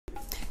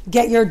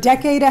Get your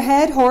decade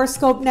ahead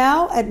horoscope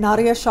now at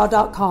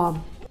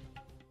nadiashaw.com.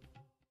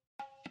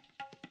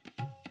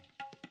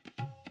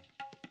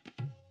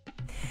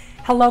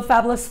 Hello,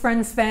 fabulous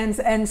friends, fans,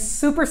 and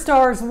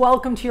superstars.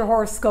 Welcome to your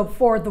horoscope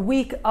for the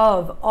week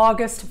of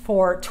August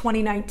for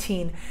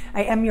 2019.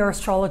 I am your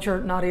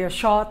astrologer, Nadia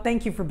Shaw.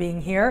 Thank you for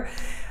being here.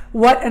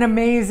 What an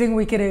amazing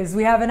week it is.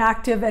 We have an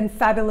active and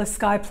fabulous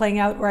sky playing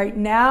out right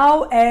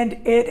now, and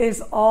it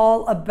is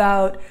all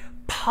about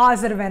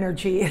positive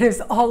energy. It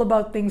is all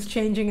about things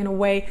changing in a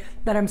way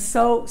that I'm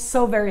so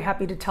very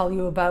happy to tell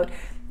you about,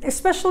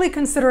 especially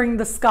considering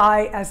the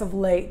sky as of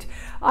late.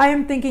 I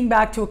am thinking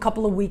back to a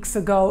couple of weeks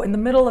ago in the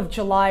middle of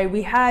July.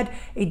 We had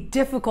a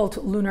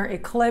difficult lunar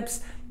eclipse.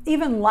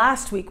 Even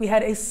last week, we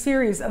had a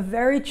series of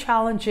very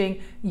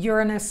challenging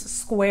Uranus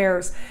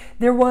squares.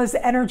 There was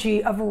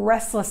energy of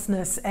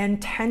restlessness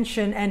and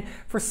tension, and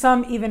for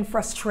some, even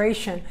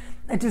frustration.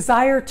 A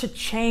desire to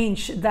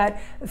change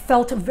that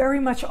felt very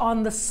much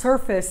on the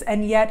surface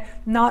and yet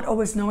not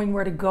always knowing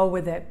where to go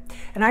with it.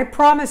 And I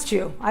promised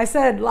you, I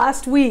said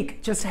last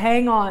week, just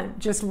hang on,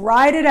 just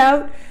ride it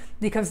out,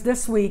 because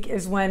this week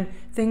is when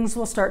things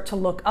will start to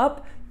look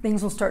up,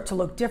 things will start to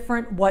look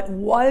different. What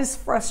was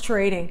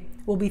frustrating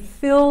will be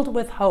filled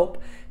with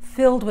hope,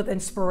 filled with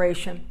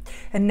inspiration.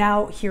 And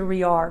now here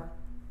we are.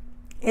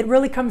 It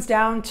really comes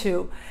down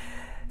to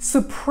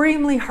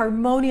supremely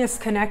harmonious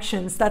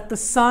connections that the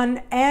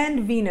Sun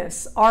and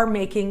Venus are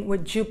making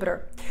with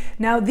Jupiter.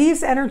 Now,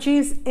 these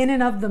energies in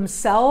and of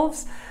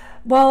themselves,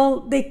 well,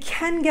 they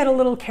can get a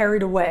little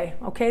carried away,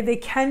 okay? They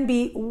can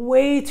be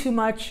way too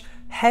much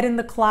head in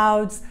the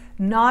clouds,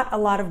 not a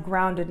lot of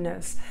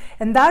groundedness.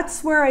 And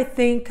that's where I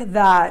think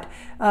that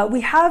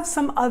we have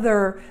some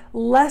other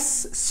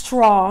less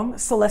strong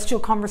celestial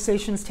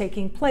conversations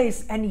taking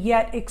place, and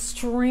yet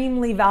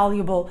extremely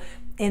valuable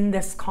in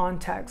this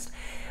context.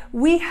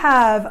 We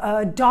have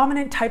a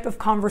dominant type of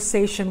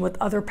conversation with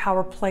other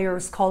power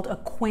players called a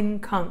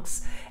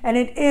quincunx. And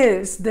it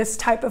is this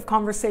type of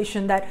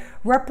conversation that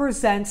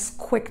represents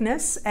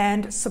quickness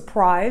and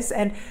surprise,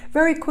 and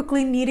very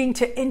quickly needing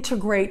to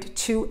integrate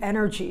two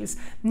energies,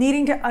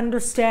 needing to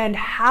understand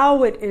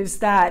how it is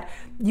that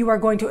you are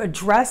going to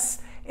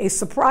address a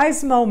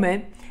surprise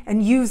moment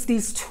and use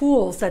these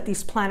tools that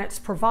these planets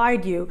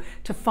provide you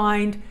to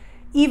find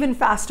even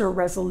faster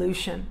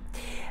resolution.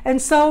 And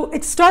so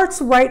it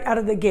starts right out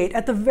of the gate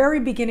at the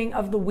very beginning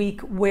of the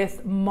week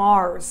with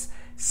Mars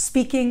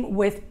speaking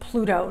with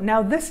Pluto.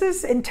 Now, this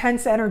is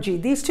intense energy.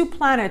 These two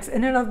planets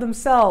in and of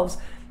themselves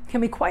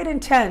can be quite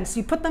intense.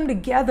 You put them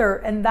together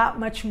and that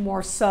much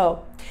more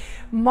so.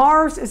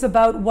 Mars is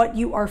about what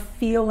you are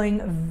feeling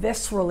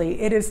viscerally.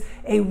 It is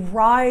a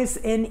rise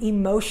in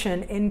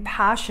emotion, in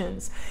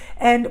passions.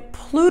 And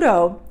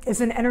Pluto is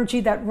an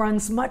energy that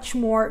runs much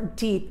more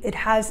deep. It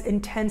has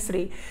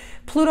intensity.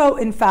 Pluto,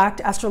 in fact,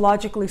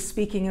 astrologically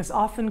speaking, is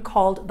often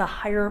called the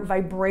higher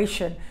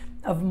vibration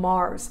of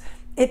Mars.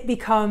 It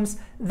becomes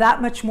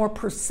that much more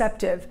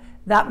perceptive,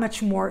 that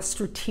much more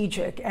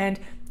strategic, and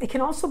it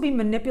can also be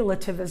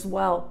manipulative as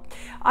well.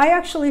 I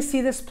actually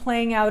see this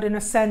playing out in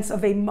a sense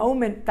of a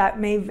moment that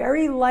may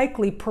very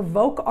likely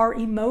provoke our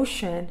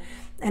emotion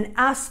and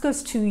ask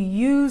us to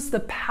use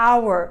the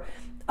power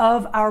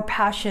of our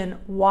passion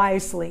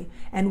wisely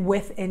and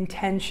with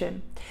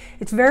intention.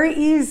 It's very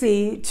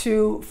easy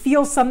to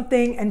feel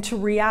something and to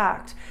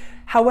react.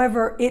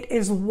 However, it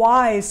is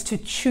wise to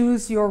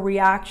choose your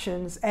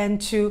reactions and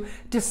to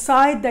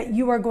decide that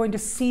you are going to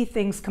see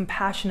things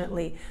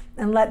compassionately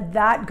and let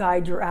that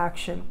guide your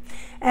action.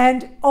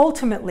 And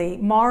ultimately,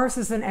 Mars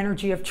is an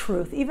energy of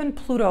truth, even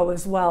Pluto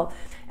as well.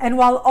 And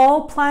while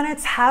all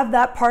planets have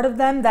that part of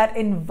them that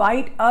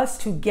invite us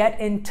to get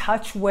in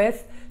touch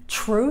with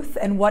truth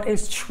and what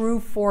is true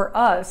for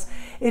us,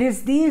 it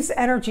is these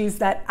energies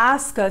that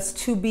ask us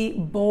to be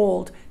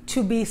bold,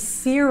 to be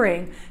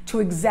searing, to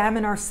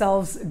examine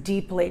ourselves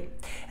deeply.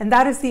 And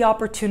that is the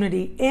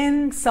opportunity.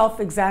 In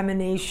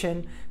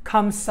self-examination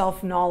comes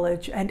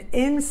self-knowledge, and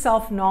in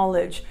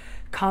self-knowledge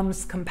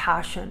comes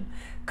compassion,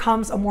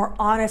 comes a more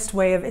honest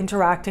way of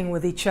interacting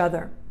with each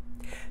other.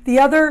 The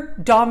other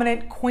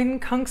dominant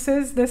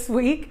quincunxes this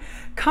week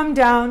come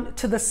down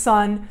to the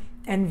Sun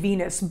and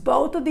Venus.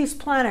 Both of these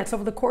planets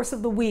over the course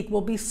of the week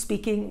will be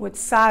speaking with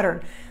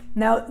Saturn.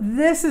 Now,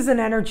 this is an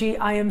energy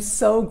I am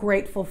so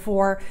grateful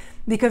for,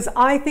 because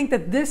I think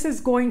that this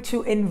is going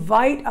to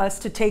invite us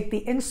to take the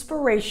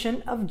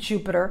inspiration of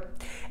Jupiter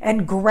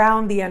and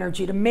ground the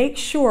energy to make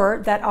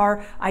sure that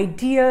our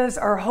ideas,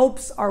 our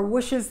hopes, our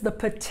wishes, the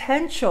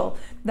potential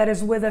that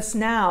is with us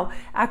now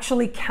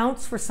actually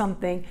counts for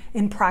something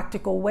in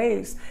practical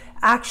ways,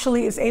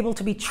 actually is able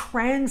to be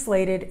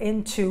translated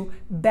into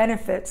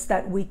benefits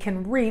that we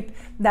can reap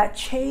that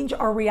change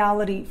our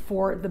reality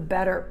for the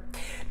better.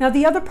 Now,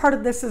 the other part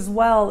of this as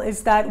well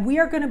is that we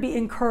are going to be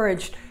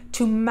encouraged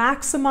to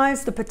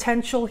maximize the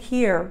potential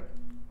here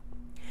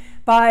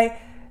by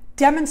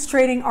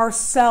demonstrating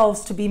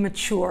ourselves to be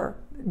mature,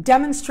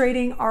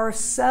 demonstrating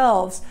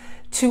ourselves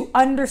to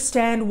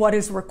understand what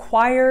is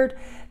required,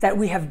 that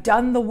we have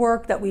done the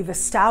work, that we've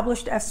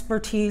established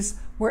expertise,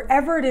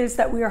 wherever it is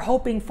that we are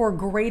hoping for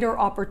greater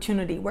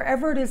opportunity,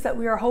 wherever it is that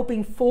we are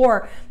hoping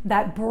for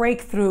that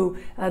breakthrough,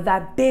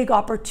 that big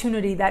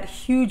opportunity, that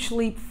huge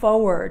leap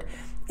forward,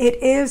 it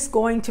is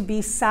going to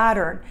be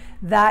Saturn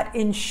that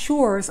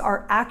ensures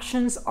our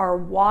actions are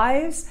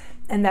wise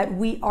and that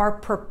we are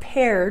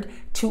prepared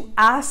to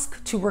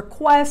ask, to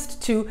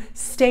request, to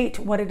state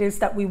what it is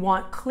that we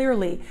want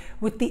clearly,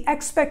 with the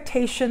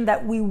expectation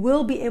that we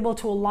will be able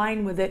to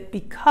align with it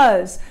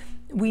because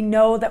we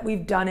know that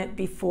we've done it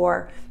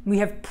before. We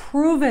have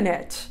proven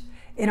it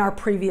in our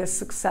previous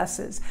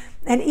successes.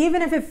 And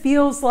even if it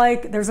feels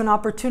like there's an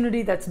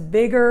opportunity that's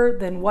bigger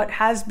than what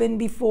has been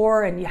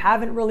before and you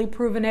haven't really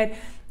proven it,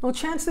 well,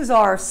 chances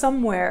are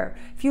somewhere,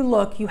 if you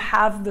look, you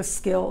have the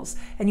skills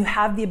and you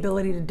have the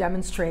ability to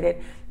demonstrate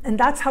it. And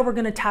that's how we're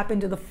going to tap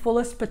into the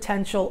fullest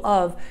potential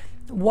of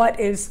what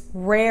is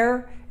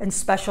rare and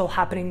special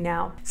happening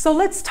now. So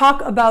let's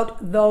talk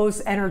about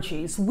those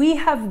energies. We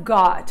have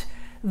got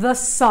the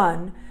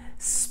Sun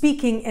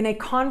speaking in a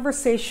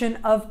conversation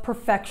of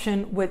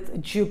perfection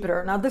with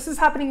Jupiter. Now, this is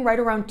happening right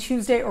around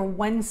Tuesday or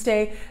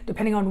Wednesday,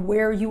 depending on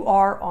where you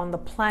are on the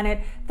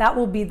planet. That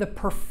will be the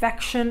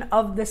perfection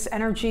of this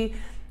energy.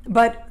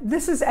 But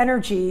this is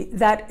energy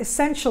that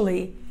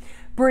essentially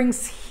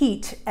brings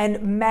heat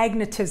and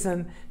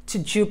magnetism to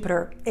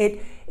Jupiter.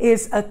 It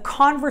is a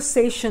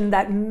conversation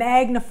that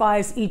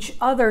magnifies each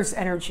other's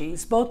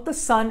energies. Both the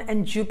Sun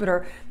and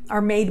Jupiter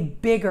are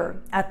made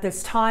bigger at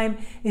this time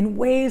in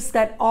ways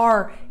that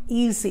are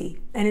easy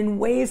and in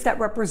ways that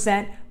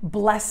represent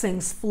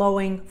blessings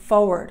flowing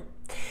forward.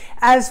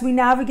 As we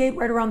navigate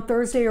right around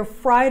Thursday or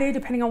Friday,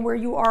 depending on where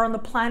you are on the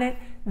planet,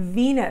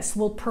 Venus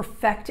will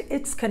perfect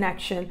its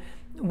connection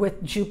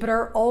with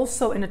Jupiter,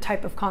 also in a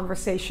type of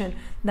conversation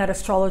that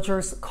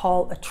astrologers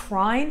call a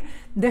trine.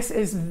 This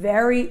is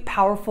very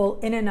powerful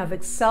in and of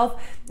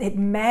itself. It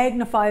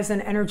magnifies an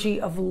energy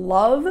of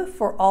love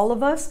for all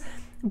of us,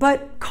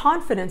 but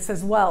confidence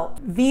as well.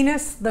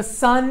 Venus, the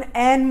Sun,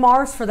 and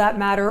Mars, for that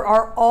matter,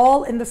 are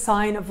all in the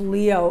sign of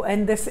Leo,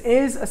 and this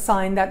is a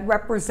sign that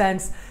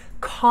represents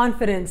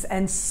confidence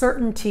and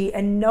certainty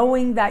and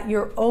knowing that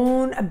your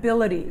own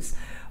abilities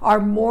are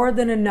more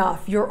than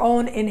enough. Your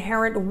own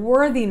inherent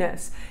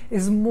worthiness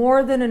is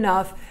more than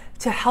enough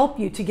to help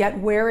you to get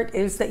where it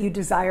is that you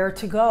desire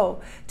to go,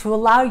 to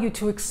allow you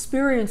to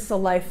experience the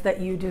life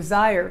that you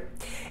desire.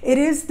 It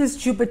is this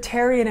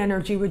Jupiterian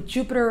energy with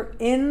Jupiter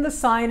in the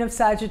sign of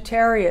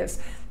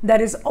Sagittarius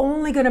that is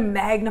only going to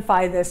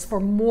magnify this for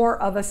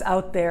more of us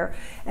out there.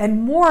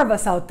 And more of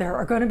us out there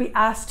are going to be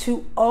asked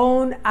to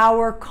own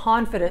our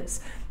confidence,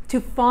 to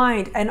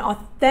find an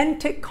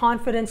authentic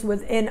confidence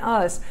within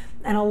us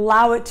and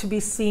allow it to be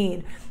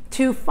seen,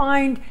 to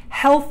find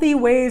healthy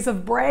ways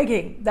of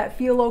bragging that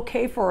feel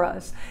okay for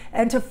us,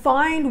 and to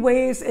find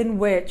ways in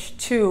which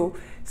to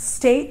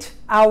state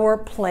our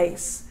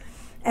place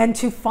and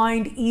to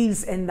find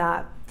ease in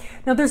that.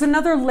 Now, there's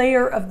another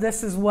layer of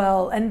this as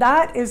well, and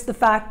that is the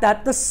fact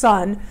that the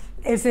Sun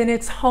is in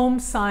its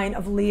home sign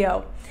of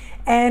Leo,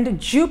 and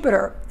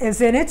Jupiter is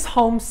in its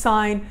home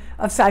sign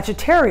of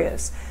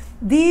Sagittarius.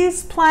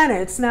 These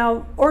planets,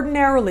 now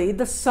ordinarily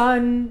the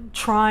Sun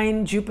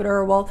trine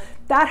Jupiter, well,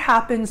 that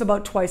happens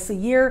about twice a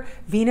year.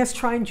 Venus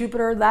trine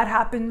Jupiter, that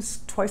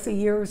happens twice a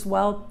year as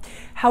well.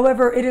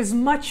 However, it is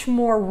much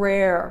more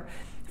rare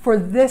for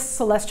this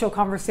celestial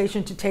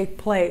conversation to take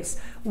place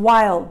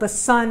while the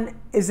Sun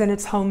is in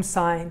its home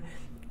sign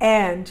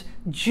and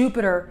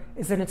Jupiter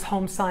is in its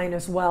home sign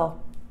as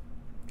well.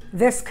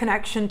 This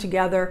connection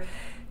together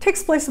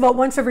takes place about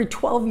once every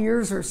 12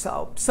 years or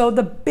so. So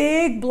the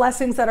big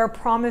blessings that are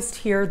promised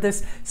here,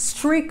 this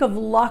streak of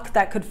luck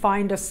that could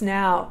find us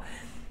now,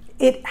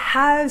 it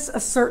has a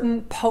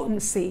certain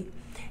potency.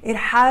 It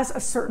has a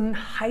certain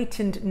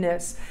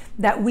heightenedness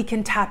that we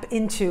can tap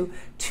into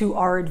to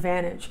our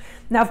advantage.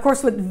 Now, of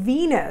course, with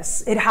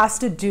Venus, it has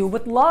to do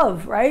with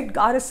love, right?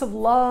 Goddess of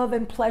love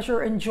and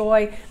pleasure and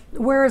joy.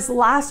 Whereas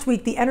last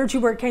week, the energy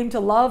where it came to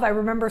love, I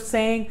remember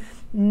saying,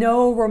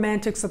 no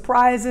romantic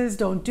surprises,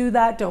 don't do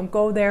that, don't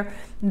go there.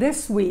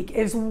 This week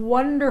is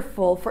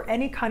wonderful for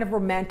any kind of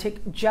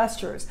romantic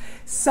gestures,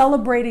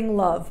 celebrating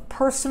love,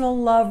 personal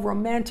love,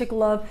 romantic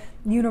love,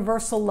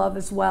 universal love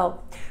as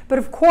well. But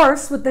of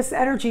course, with this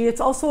energy, it's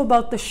also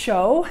about the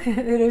show. It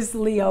is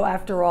Leo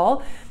after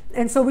all.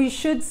 And so we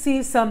should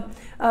see some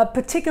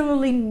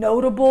particularly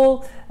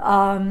notable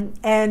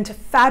and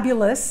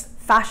fabulous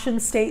fashion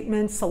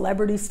statements,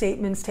 celebrity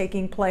statements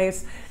taking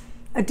place.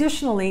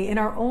 Additionally, in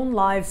our own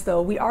lives,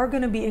 though, we are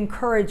going to be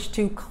encouraged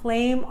to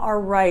claim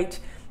our right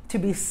to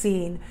be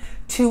seen,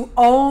 to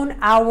own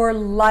our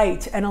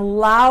light and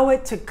allow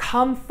it to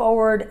come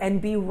forward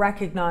and be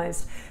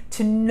recognized,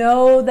 to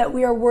know that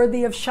we are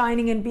worthy of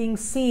shining and being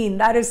seen.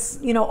 That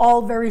is,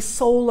 all very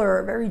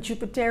solar, very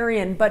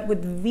Jupiterian. But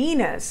with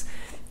Venus,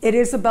 it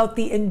is about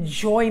the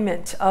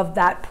enjoyment of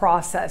that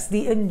process,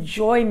 the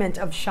enjoyment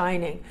of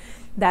shining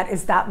that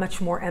is that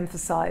much more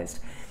emphasized.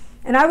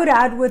 And I would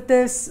add with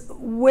this,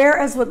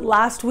 whereas with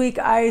last week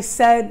I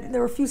said,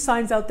 there were a few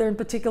signs out there in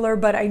particular,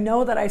 but I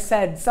know that I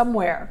said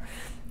somewhere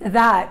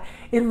that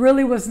it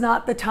really was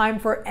not the time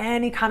for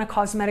any kind of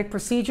cosmetic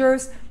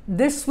procedures.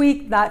 This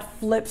week, that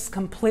flips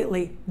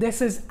completely.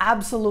 This is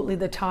absolutely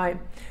the time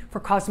for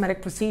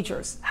cosmetic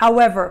procedures.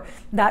 However,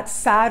 that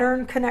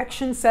Saturn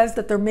connection says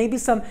that there may be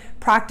some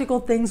practical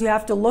things you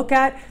have to look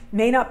at.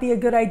 May not be a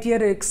good idea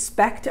to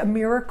expect a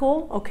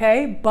miracle,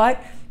 okay?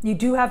 But you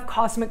do have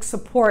cosmic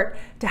support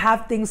to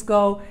have things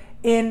go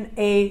in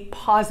a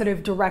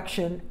positive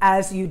direction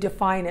as you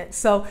define it.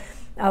 So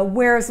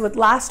whereas with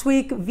last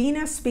week,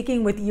 Venus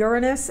speaking with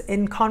Uranus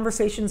in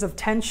conversations of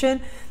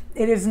tension,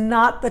 it is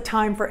not the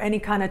time for any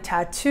kind of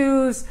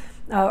tattoos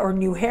or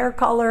new hair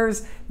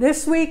colors.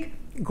 This week,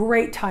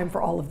 great time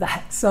for all of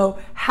that. So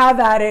have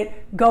at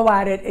it, go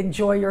at it,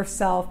 enjoy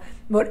yourself.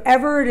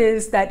 Whatever it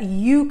is that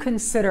you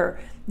consider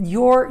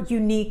your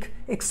unique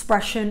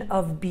expression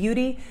of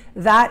beauty,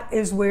 that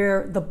is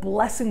where the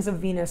blessings of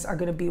Venus are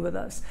going to be with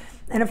us.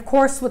 And of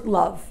course, with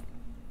love,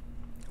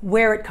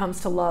 where it comes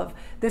to love,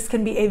 this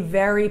can be a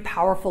very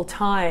powerful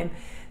time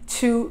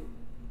to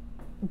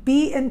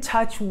be in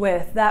touch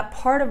with that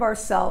part of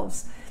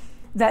ourselves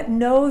that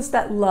knows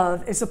that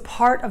love is a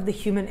part of the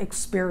human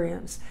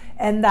experience,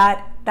 and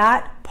that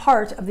that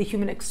part of the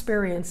human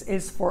experience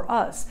is for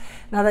us.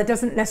 Now, that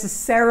doesn't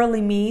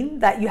necessarily mean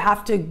that you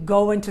have to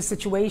go into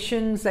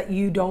situations that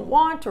you don't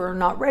want or are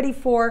not ready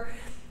for.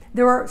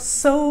 There are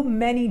so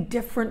many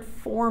different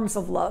forms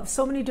of love,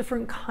 so many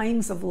different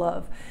kinds of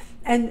love.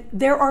 And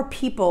there are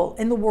people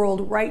in the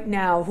world right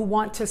now who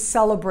want to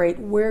celebrate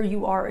where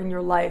you are in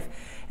your life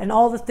and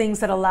all the things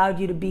that allowed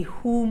you to be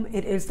whom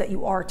it is that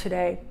you are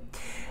today.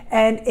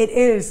 And it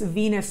is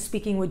Venus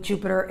speaking with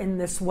Jupiter in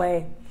this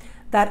way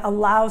that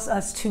allows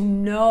us to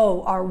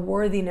know our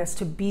worthiness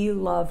to be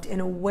loved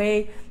in a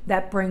way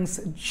that brings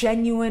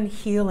genuine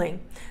healing,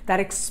 that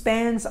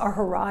expands our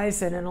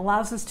horizon and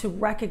allows us to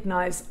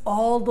recognize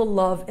all the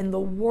love in the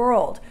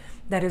world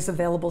that is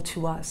available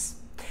to us.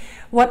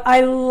 What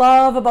I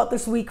love about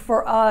this week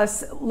for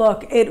us,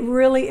 look, it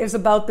really is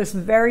about this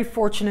very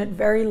fortunate,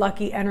 very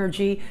lucky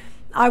energy.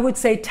 I would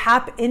say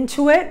tap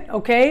into it,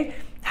 okay?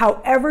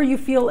 However you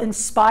feel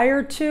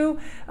inspired to,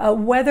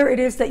 whether it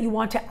is that you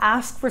want to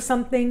ask for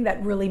something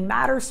that really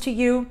matters to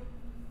you,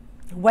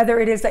 whether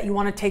it is that you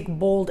want to take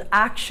bold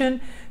action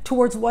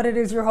towards what it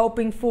is you're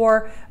hoping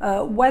for,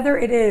 whether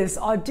it is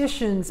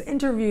auditions,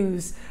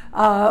 interviews,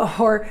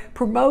 or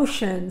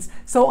promotions.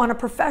 So on a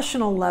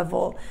professional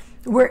level,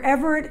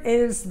 wherever it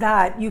is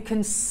that you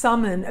can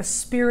summon a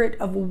spirit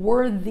of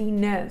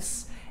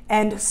worthiness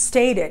and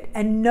state it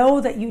and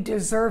know that you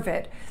deserve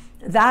it,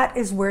 that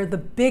is where the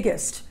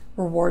biggest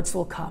rewards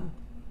will come.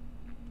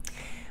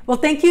 Well,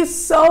 thank you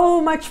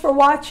so much for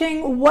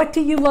watching. What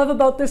do you love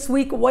about this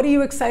week? What are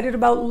you excited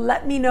about?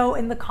 Let me know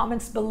in the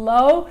comments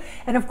below.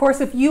 And of course,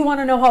 if you want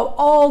to know how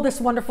all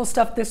this wonderful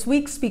stuff this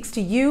week speaks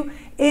to you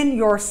in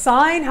your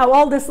sign, how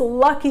all this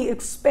lucky,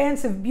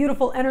 expansive,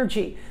 beautiful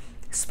energy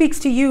speaks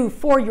to you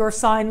for your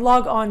sign,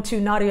 log on to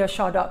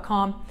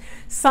nadiashaw.com.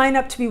 Sign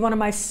up to be one of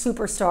my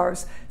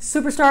superstars.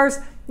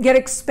 Superstars get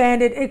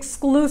expanded,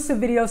 exclusive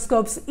video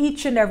scopes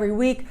each and every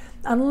week,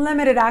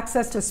 unlimited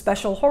access to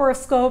special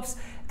horoscopes.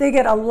 They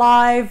get a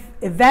live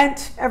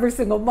event every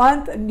single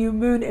month, a new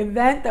moon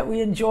event that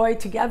we enjoy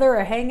together,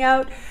 a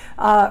hangout,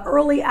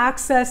 early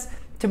access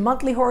to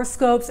monthly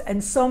horoscopes,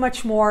 and so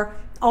much more.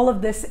 All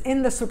of this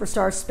in the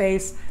superstar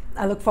space.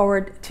 I look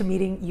forward to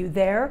meeting you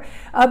there.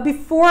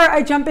 Before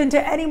I jump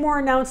into any more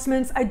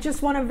announcements, I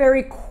just want to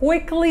very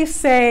quickly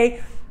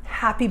say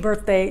happy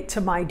birthday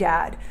to my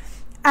dad.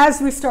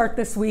 As we start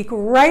this week,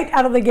 right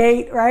out of the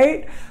gate,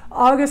 right?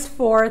 August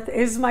 4th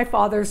is my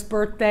father's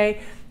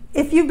birthday.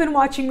 If you've been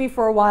watching me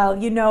for a while,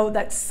 you know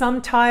that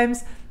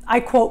sometimes I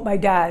quote my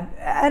dad.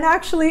 And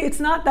actually, it's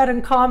not that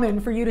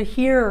uncommon for you to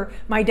hear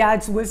my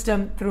dad's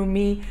wisdom through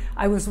me.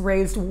 I was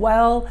raised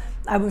well.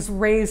 I was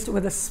raised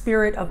with a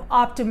spirit of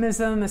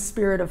optimism, a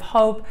spirit of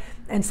hope.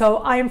 And so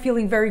I am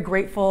feeling very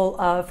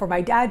grateful for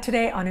my dad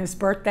today on his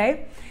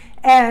birthday.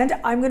 And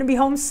I'm going to be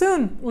home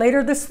soon.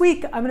 Later this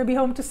week, I'm going to be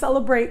home to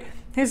celebrate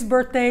his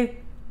birthday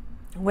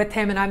with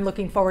him, and I'm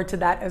looking forward to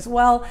that as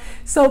well.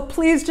 So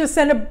please just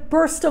send a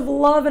burst of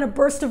love and a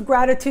burst of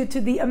gratitude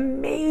to the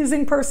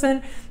amazing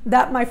person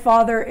that my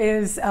father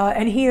is,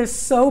 and he is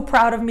so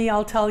proud of me,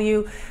 I'll tell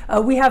you.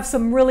 We have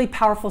some really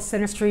powerful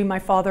synastry, my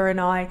father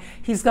and I.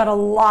 He's got a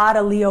lot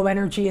of Leo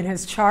energy in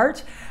his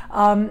chart,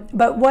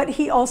 but what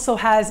he also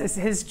has is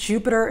his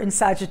Jupiter in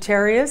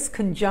Sagittarius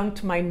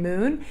conjunct my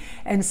moon,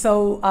 and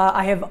so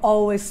I have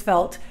always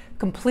felt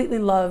completely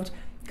loved,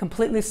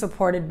 completely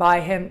supported by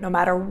him, no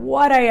matter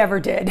what I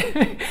ever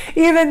did.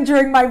 Even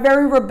during my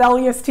very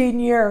rebellious teen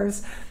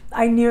years,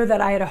 I knew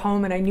that I had a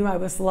home and I knew I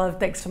was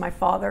loved thanks to my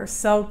father.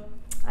 So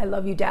I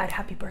love you, Dad.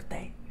 Happy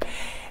birthday.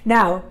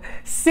 Now,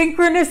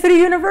 Synchronicity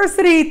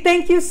University,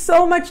 thank you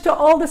so much to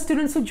all the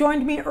students who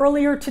joined me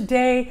earlier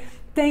today.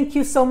 Thank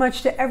you so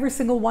much to every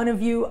single one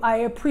of you. I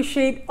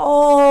appreciate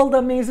all the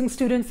amazing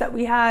students that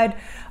we had.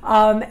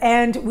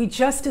 And we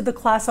just did the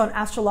class on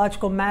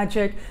astrological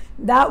magic.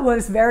 That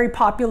was very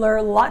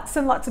popular. Lots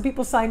and lots of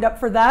people signed up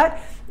for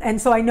that. And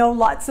so I know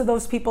lots of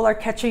those people are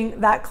catching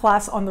that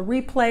class on the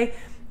replay.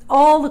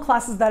 All the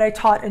classes that I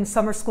taught in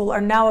summer school are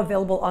now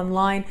available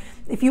online.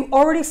 If you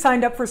already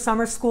signed up for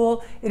summer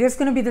school, it is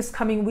going to be this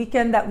coming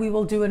weekend that we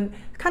will do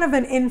kind of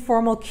an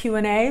informal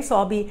Q&A. So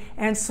I'll be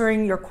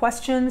answering your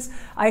questions.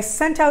 I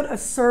sent out a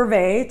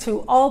survey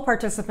to all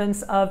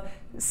participants of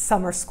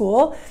summer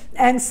school.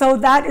 And so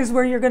that is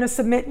where you're going to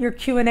submit your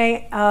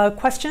Q&A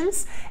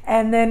questions.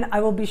 And then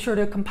I will be sure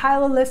to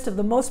compile a list of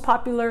the most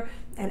popular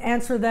and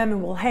answer them,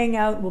 and we'll hang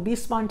out. We'll be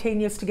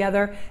spontaneous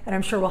together, and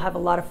I'm sure we'll have a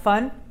lot of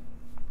fun.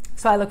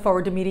 So I look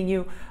forward to meeting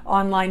you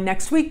online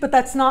next week, but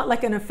that's not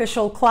like an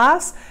official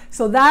class.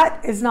 So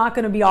that is not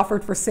going to be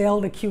offered for sale,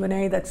 the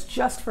Q&A. That's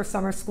just for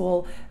summer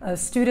school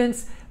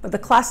students. But the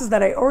classes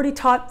that I already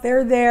taught,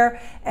 they're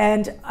there.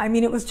 And I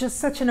mean, it was just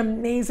such an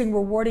amazing,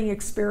 rewarding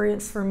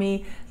experience for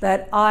me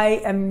that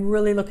I am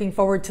really looking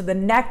forward to the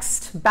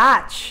next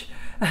batch,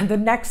 the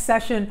next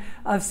session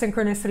of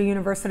Synchronicity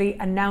University,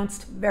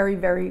 announced very,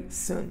 very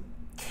soon.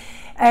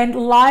 And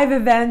live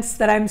events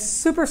that I'm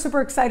super,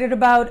 super excited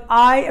about.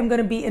 I am going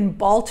to be in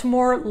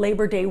Baltimore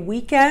Labor Day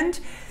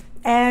weekend.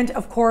 And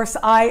of course,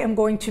 I am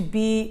going to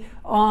be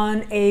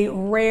on a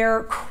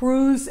rare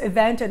cruise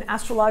event, an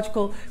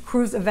astrological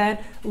cruise event,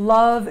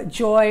 Love,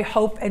 Joy,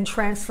 Hope, and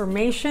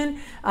Transformation.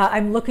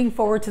 I'm looking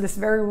forward to this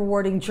very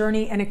rewarding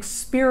journey and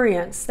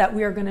experience that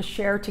we are going to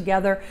share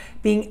together,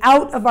 being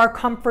out of our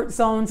comfort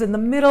zones in the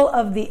middle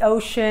of the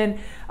ocean.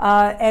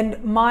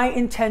 And my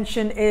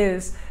intention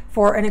is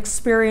for an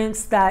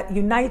experience that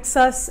unites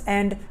us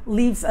and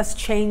leaves us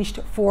changed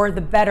for the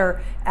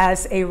better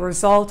as a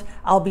result.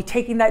 I'll be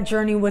taking that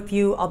journey with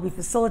you. I'll be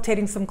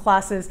facilitating some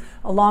classes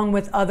along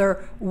with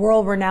other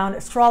world-renowned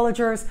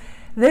astrologers.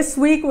 This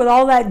week, with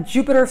all that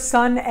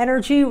Jupiter-Sun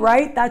energy,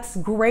 right? That's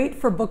great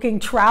for booking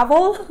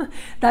travel.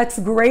 That's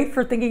great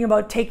for thinking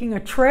about taking a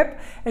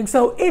trip. And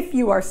so if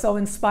you are so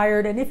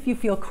inspired and if you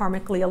feel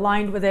karmically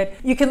aligned with it,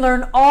 you can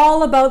learn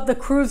all about the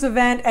cruise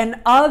event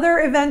and other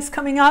events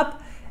coming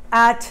up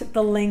at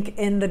the link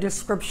in the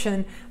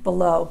description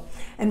below.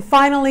 And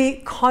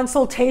finally,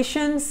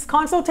 consultations.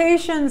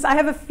 I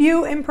have a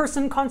few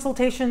in-person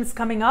consultations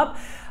coming up.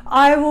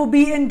 I will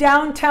be in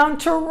downtown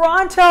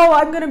Toronto.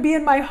 I'm going to be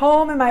in my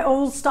home, in my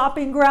old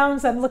stopping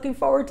grounds. I'm looking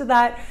forward to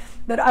that.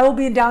 But I will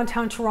be in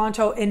downtown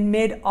Toronto in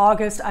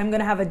mid-August. I'm going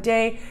to have a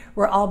day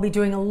where I'll be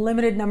doing a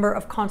limited number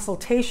of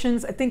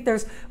consultations. I think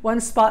there's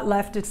one spot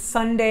left. It's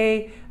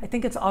Sunday. I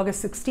think it's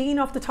August 16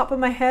 off the top of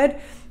my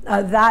head.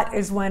 That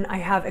is when I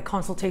have a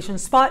consultation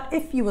spot.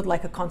 If you would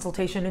like a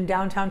consultation in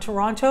downtown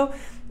Toronto,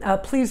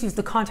 please use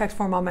the contact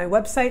form on my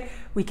website.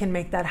 We can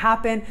make that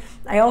happen.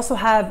 I also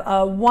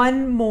have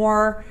one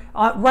more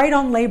right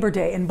on Labor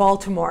Day in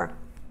Baltimore,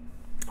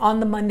 on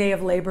the Monday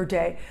of Labor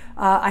Day.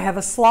 I have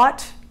a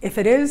slot. If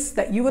it is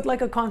that you would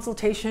like a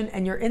consultation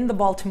and you're in the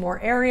Baltimore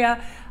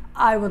area,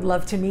 I would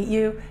love to meet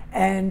you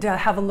and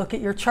have a look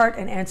at your chart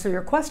and answer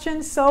your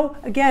questions. So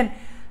again,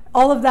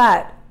 all of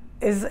that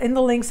is in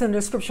the links in the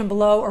description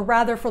below, or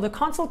rather for the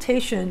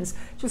consultations,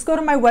 just go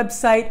to my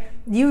website,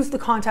 use the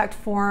contact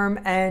form,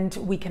 and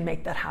we can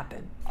make that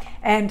happen.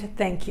 And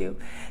thank you.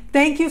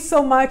 Thank you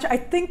so much. I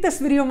think this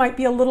video might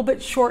be a little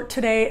bit short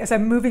today as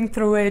I'm moving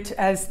through it,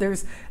 as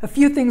there's a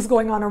few things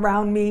going on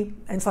around me.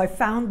 And so I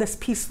found this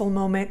peaceful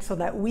moment so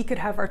that we could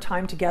have our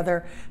time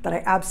together that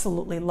I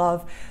absolutely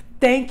love.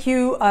 Thank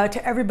you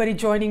to everybody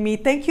joining me.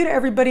 Thank you to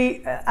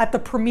everybody at the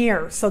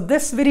premiere. So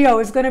this video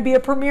is going to be a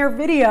premiere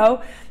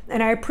video,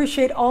 and I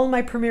appreciate all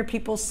my premiere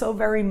people so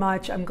very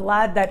much. I'm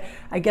glad that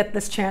I get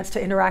this chance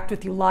to interact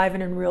with you live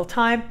and in real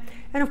time.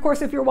 And of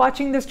course, if you're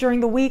watching this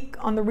during the week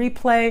on the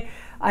replay,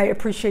 I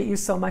appreciate you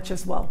so much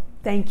as well.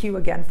 Thank you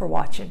again for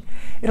watching.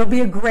 It'll be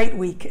a great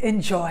week.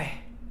 Enjoy.